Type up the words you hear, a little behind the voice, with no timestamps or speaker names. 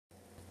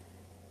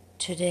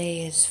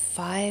Today is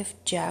 5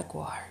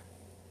 Jaguar.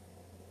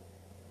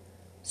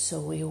 So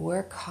we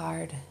work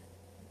hard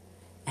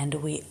and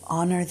we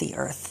honor the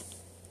earth.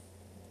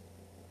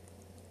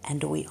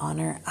 And we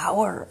honor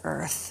our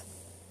earth.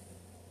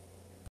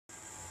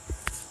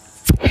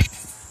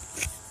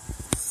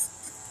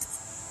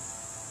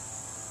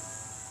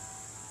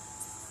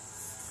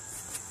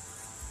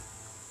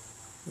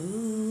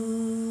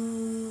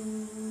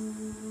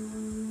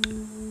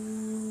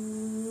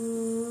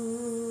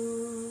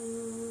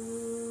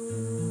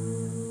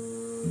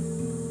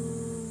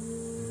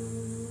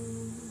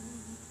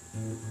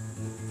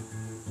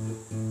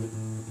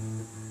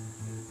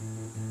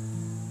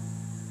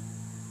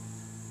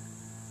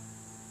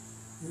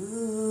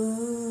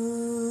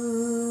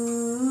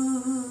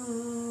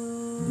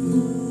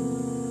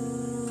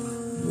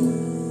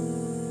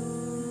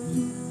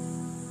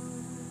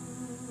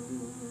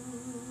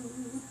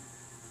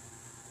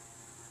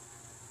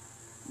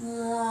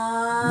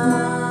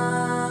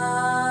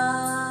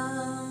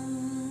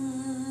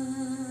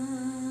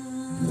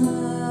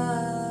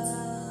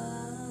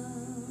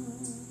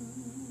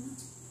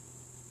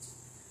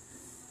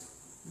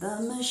 The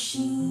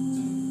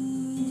machines.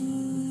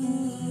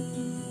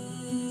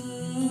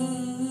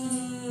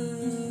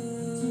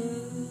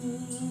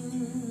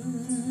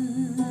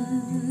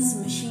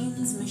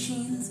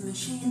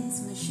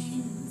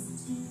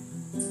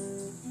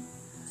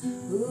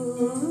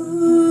 Ooh,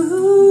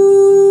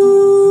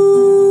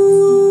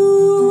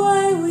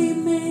 why we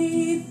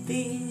made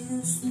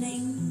these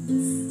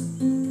things.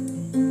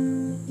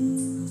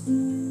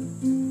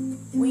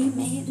 We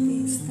made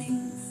these things.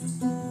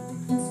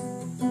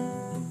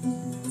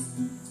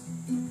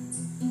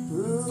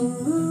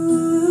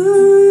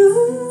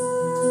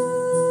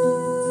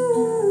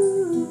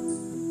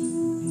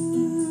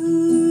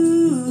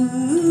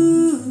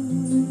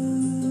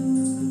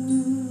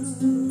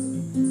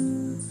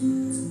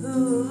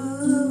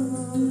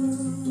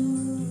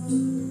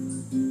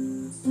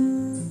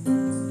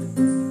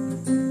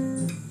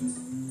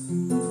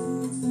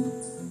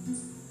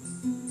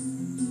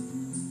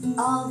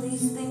 All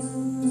these things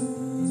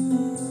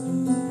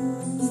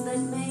that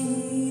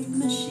made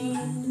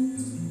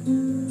machines,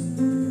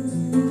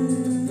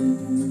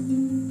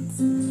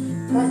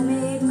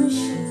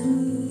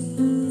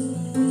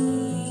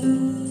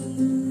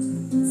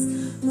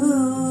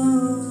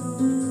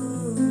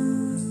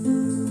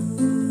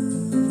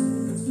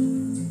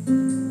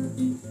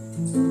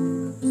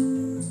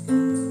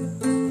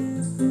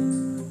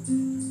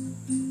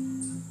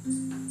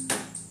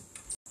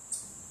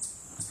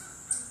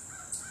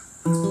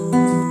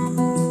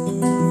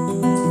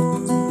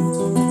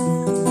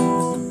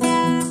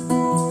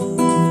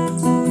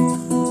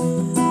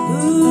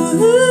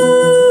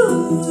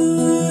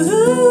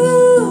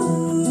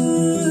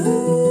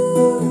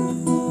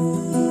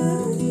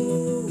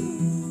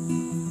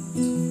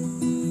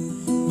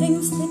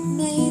 things that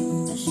made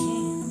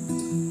machines.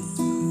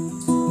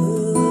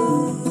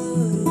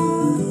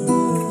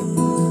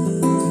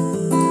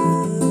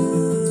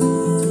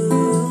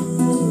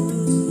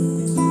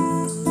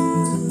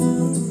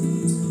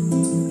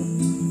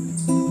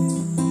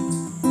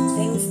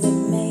 Things that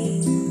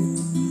made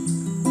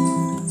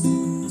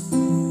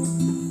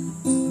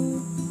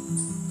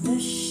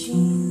machines.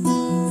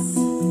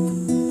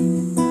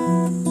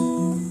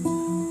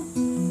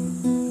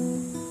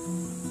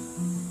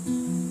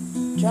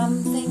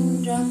 Drum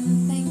thing,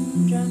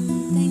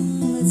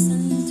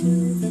 listen to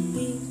the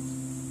beat.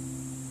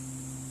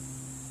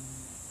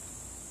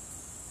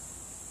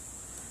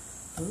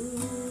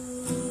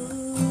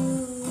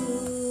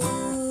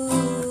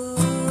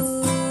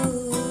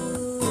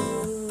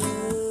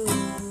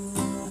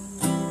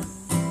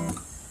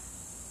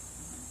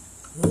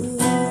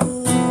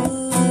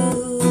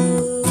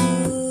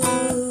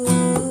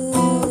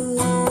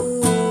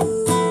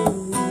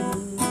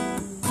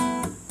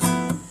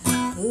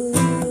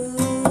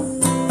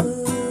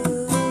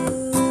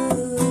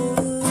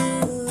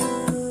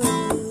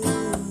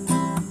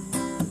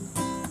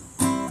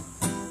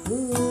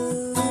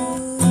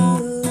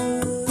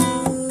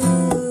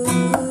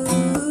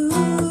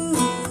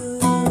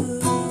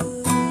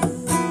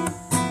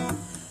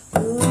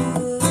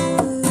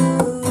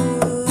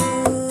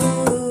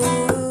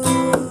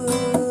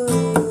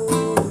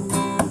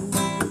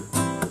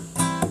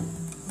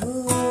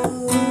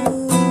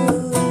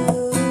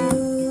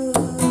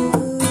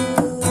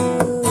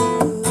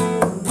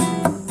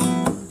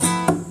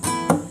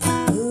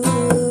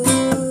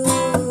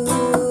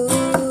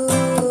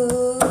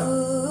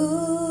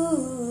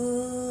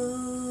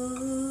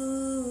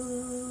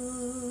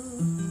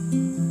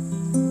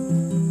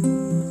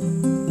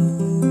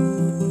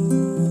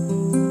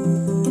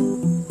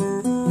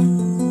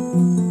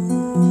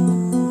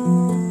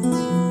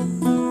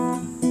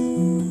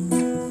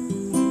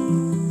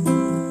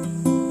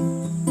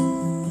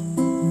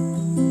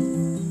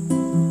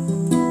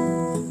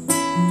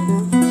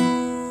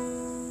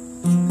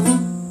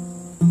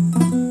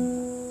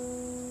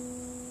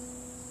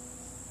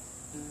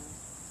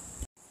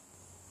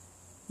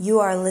 You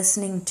are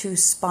listening to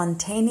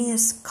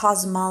Spontaneous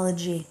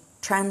Cosmology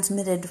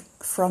transmitted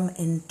from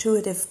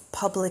Intuitive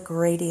Public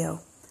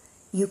Radio.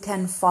 You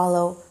can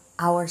follow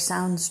our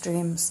sound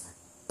streams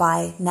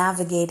by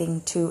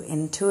navigating to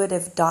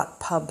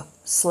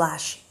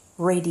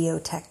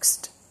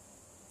intuitive.pub/radiotext.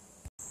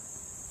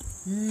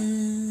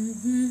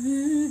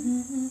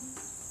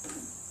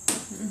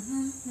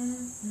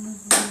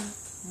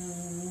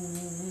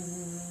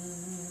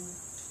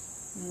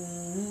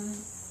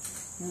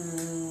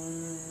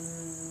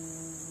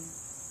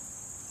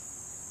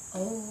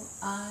 Oh,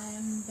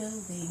 I'm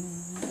building,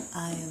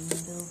 I am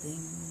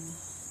building,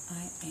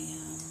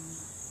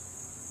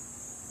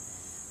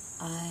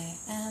 I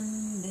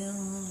am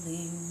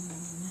building,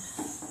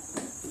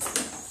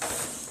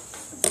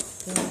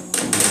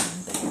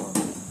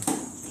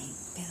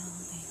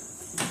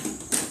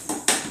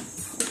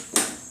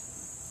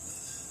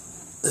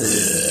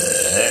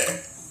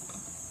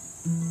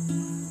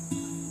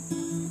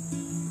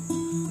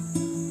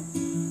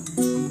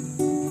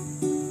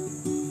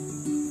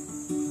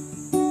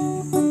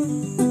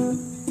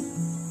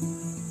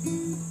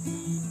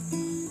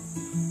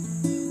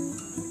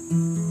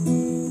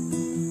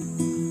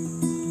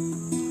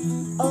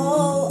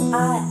 Oh,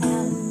 I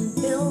am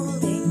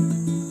building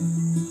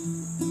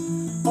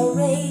a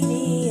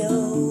radio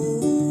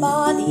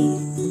body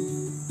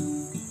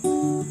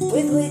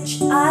with which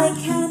I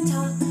can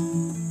talk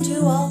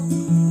to all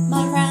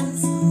my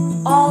friends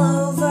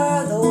all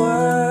over the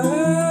world.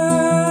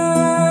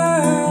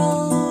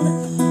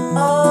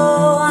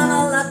 Oh, I'm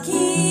a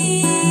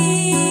lucky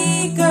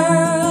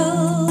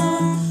girl,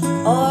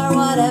 or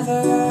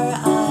whatever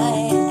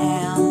I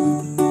am.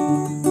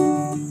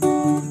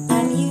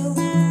 And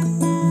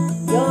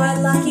you're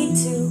lucky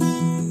too.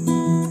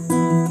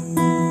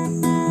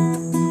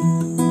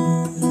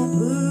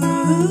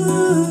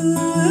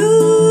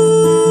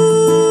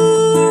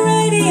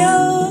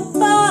 Radio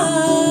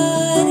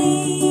body,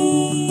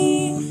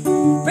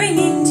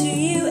 bringing to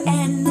you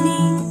and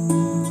me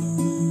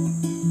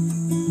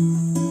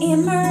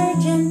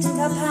emergent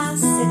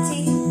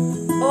capacity.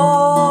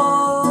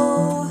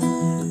 Oh,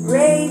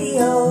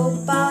 radio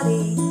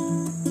body,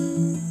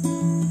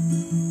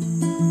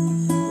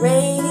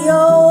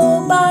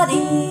 radio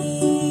body,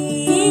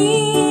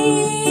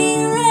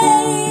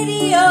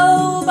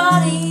 radio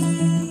body.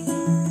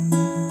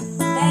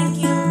 Thank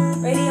you,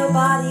 radio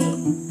body,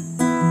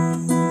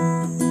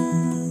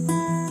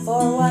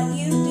 for what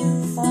you do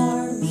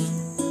for me.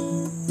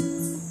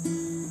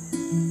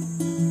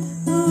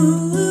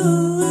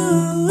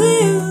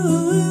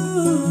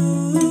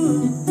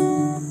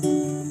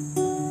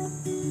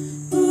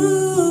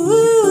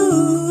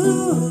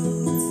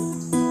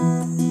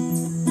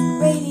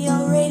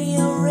 Radio,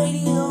 radio,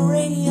 radio,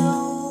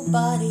 radio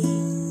body.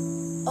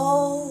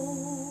 Oh.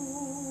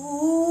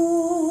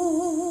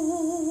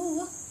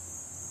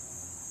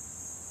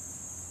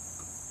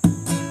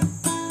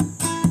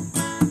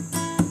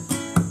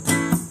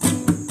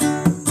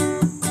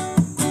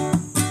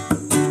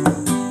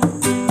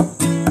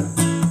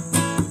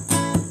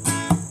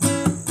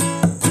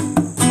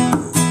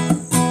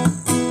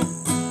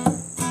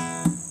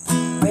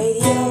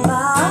 Radio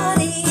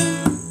body,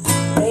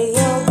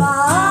 radio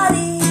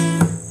body,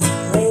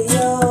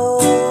 radio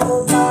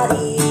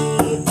body.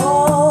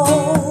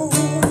 Oh,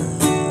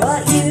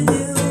 what you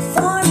do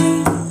for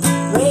me,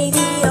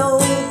 radio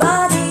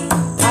body.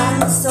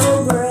 I'm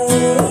so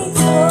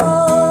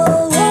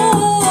grateful.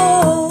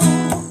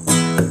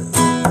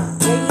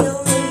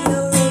 Radio,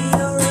 radio,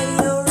 radio, radio,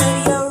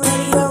 radio,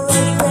 radio,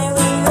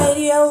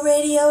 radio,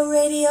 radio,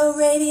 radio,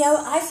 radio.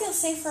 I feel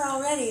safer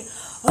already.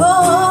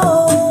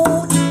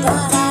 Oh,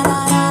 da da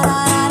da da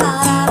da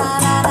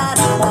da da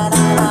da da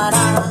da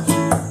da.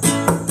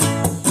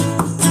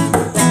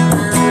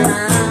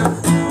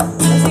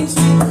 Listening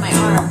to me with my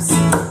arms.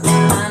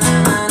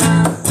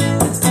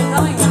 I'm still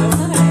going though,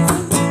 isn't it?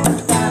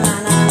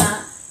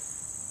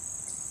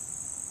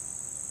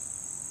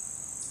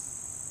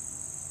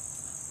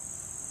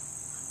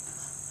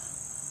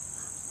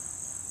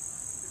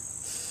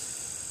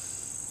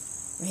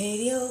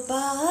 Radio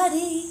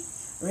body,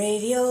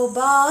 radio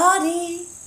body.